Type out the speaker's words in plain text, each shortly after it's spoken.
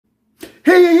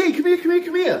Hey, come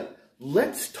here.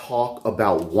 Let's talk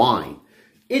about wine.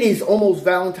 It is almost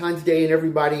Valentine's Day and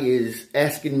everybody is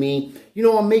asking me,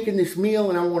 I'm making this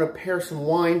meal and I want to pair some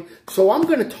wine. So I'm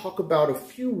going to talk about a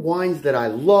few wines that I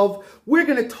love. We're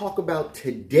going to talk about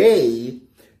today,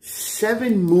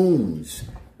 Seven Moons.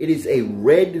 It is a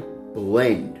red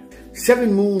blend.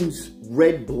 Seven Moons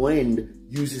red blend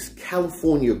uses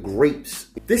California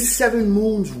grapes. This Seven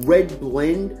Moons red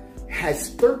blend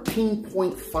has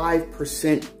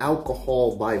 13.5%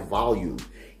 alcohol by volume.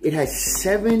 It has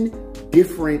 7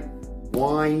 different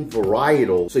wine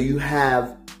varietals. So you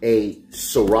have a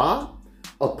Syrah,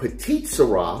 a Petite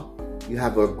Syrah, you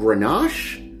have a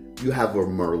Grenache, you have a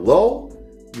Merlot,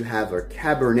 you have a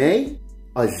Cabernet,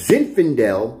 a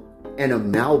Zinfandel, and a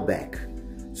Malbec.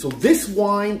 So this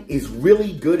wine is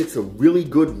really good. It's a really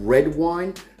good red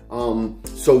wine.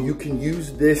 So you can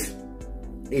use this.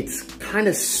 It's kind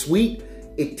of sweet.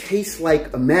 It tastes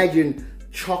like, imagine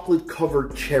chocolate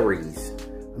covered cherries.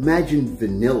 Imagine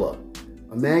vanilla.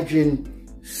 Imagine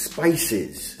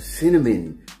spices,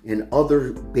 cinnamon, and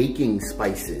other baking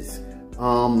spices.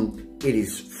 It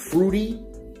is fruity.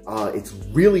 It's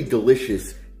really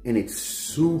delicious, and it's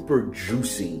super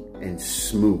juicy and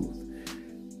smooth.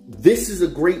 This is a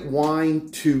great wine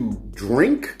to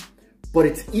drink, but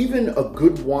it's even a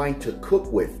good wine to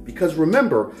cook with. Because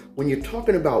remember, when you're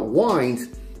talking about wines,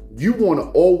 you want to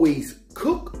always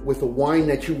cook with a wine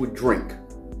that you would drink.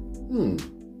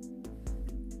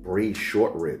 Braised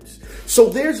short ribs. So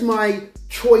there's my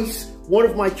choice, one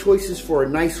of my choices for a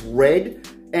nice red.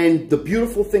 And the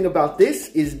beautiful thing about this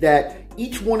is that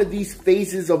each one of these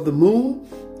phases of the moon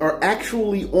are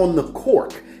actually on the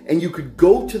cork. And you could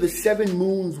go to the Seven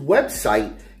Moons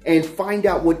website and find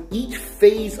out what each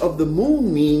phase of the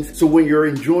moon means. So when you're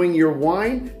enjoying your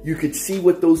wine, you could see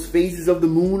what those phases of the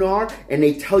moon are, and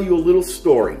they tell you a little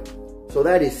story. So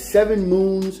that is Seven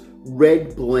Moons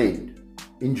Red Blend.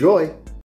 Enjoy.